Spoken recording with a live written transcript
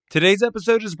Today's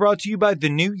episode is brought to you by the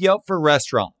new Yelp for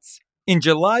Restaurants. In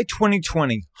July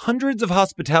 2020, hundreds of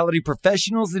hospitality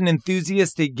professionals and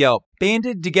enthusiasts at Yelp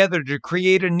banded together to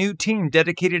create a new team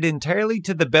dedicated entirely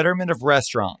to the betterment of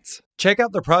restaurants. Check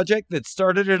out the project that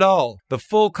started it all, the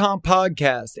Full Comp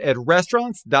Podcast, at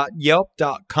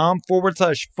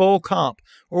restaurants.yelp.com/full comp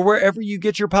or wherever you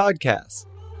get your podcasts.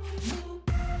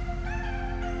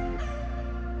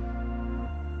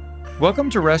 Welcome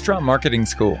to Restaurant Marketing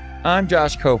School. I'm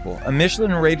Josh Kopel, a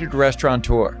Michelin-rated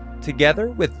restaurateur. Together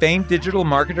with famed digital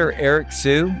marketer Eric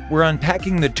Siu, we're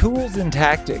unpacking the tools and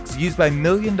tactics used by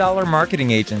million-dollar marketing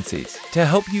agencies to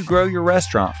help you grow your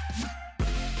restaurant.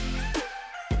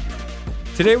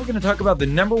 Today, we're going to talk about the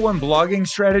number one blogging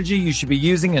strategy you should be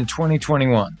using in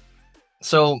 2021.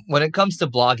 So when it comes to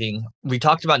blogging, we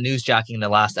talked about newsjacking in the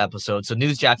last episode. So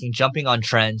newsjacking, jumping on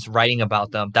trends, writing about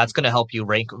them, that's going to help you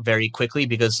rank very quickly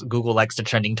because Google likes the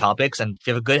trending topics. And if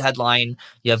you have a good headline,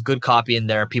 you have good copy in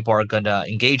there, people are going to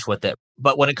engage with it.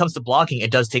 But when it comes to blogging,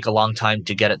 it does take a long time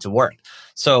to get it to work.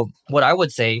 So what I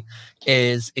would say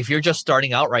is if you're just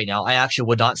starting out right now, I actually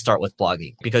would not start with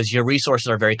blogging because your resources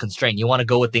are very constrained. You want to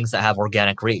go with things that have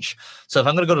organic reach. So if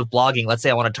I'm going to go to blogging, let's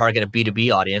say I want to target a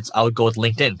B2B audience, I would go with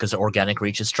LinkedIn because the organic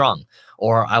reach is strong.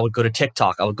 Or I would go to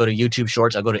TikTok, I would go to YouTube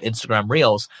Shorts, I go to Instagram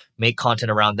Reels, make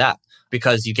content around that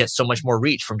because you get so much more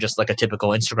reach from just like a typical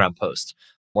Instagram post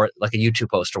or like a YouTube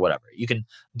post or whatever. You can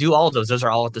do all of those. Those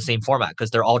are all at the same format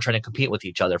because they're all trying to compete with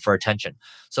each other for attention.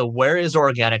 So where is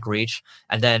organic reach?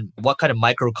 And then what kind of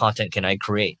micro content can I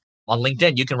create? On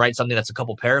LinkedIn, you can write something that's a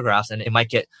couple paragraphs and it might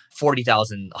get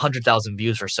 40,000, 100,000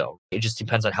 views or so. It just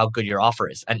depends on how good your offer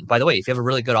is. And by the way, if you have a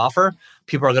really good offer,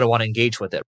 people are going to want to engage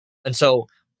with it. And so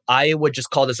I would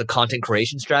just call this a content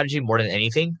creation strategy more than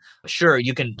anything. Sure,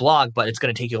 you can blog, but it's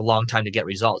going to take you a long time to get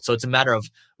results. So it's a matter of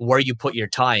where you put your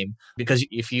time, because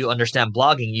if you understand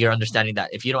blogging, you're understanding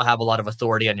that if you don't have a lot of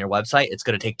authority on your website, it's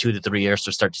going to take 2 to 3 years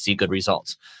to start to see good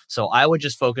results. So I would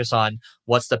just focus on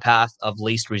what's the path of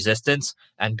least resistance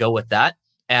and go with that.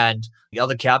 And the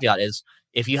other caveat is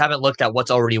if you haven't looked at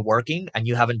what's already working and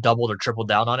you haven't doubled or tripled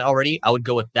down on it already, I would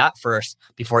go with that first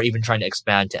before even trying to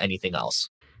expand to anything else.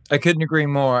 I couldn't agree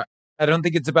more. I don't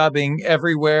think it's about being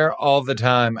everywhere all the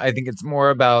time. I think it's more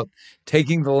about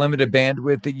taking the limited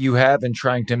bandwidth that you have and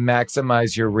trying to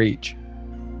maximize your reach.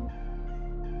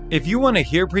 If you want to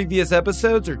hear previous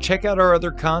episodes or check out our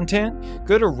other content,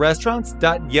 go to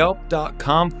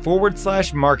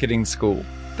restaurants.yelp.com/marketing school.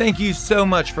 Thank you so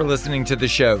much for listening to the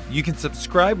show. You can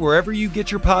subscribe wherever you get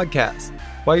your podcasts.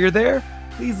 While you're there,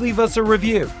 please leave us a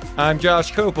review. I'm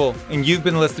Josh Kopel, and you've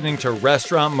been listening to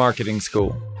Restaurant Marketing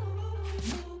School.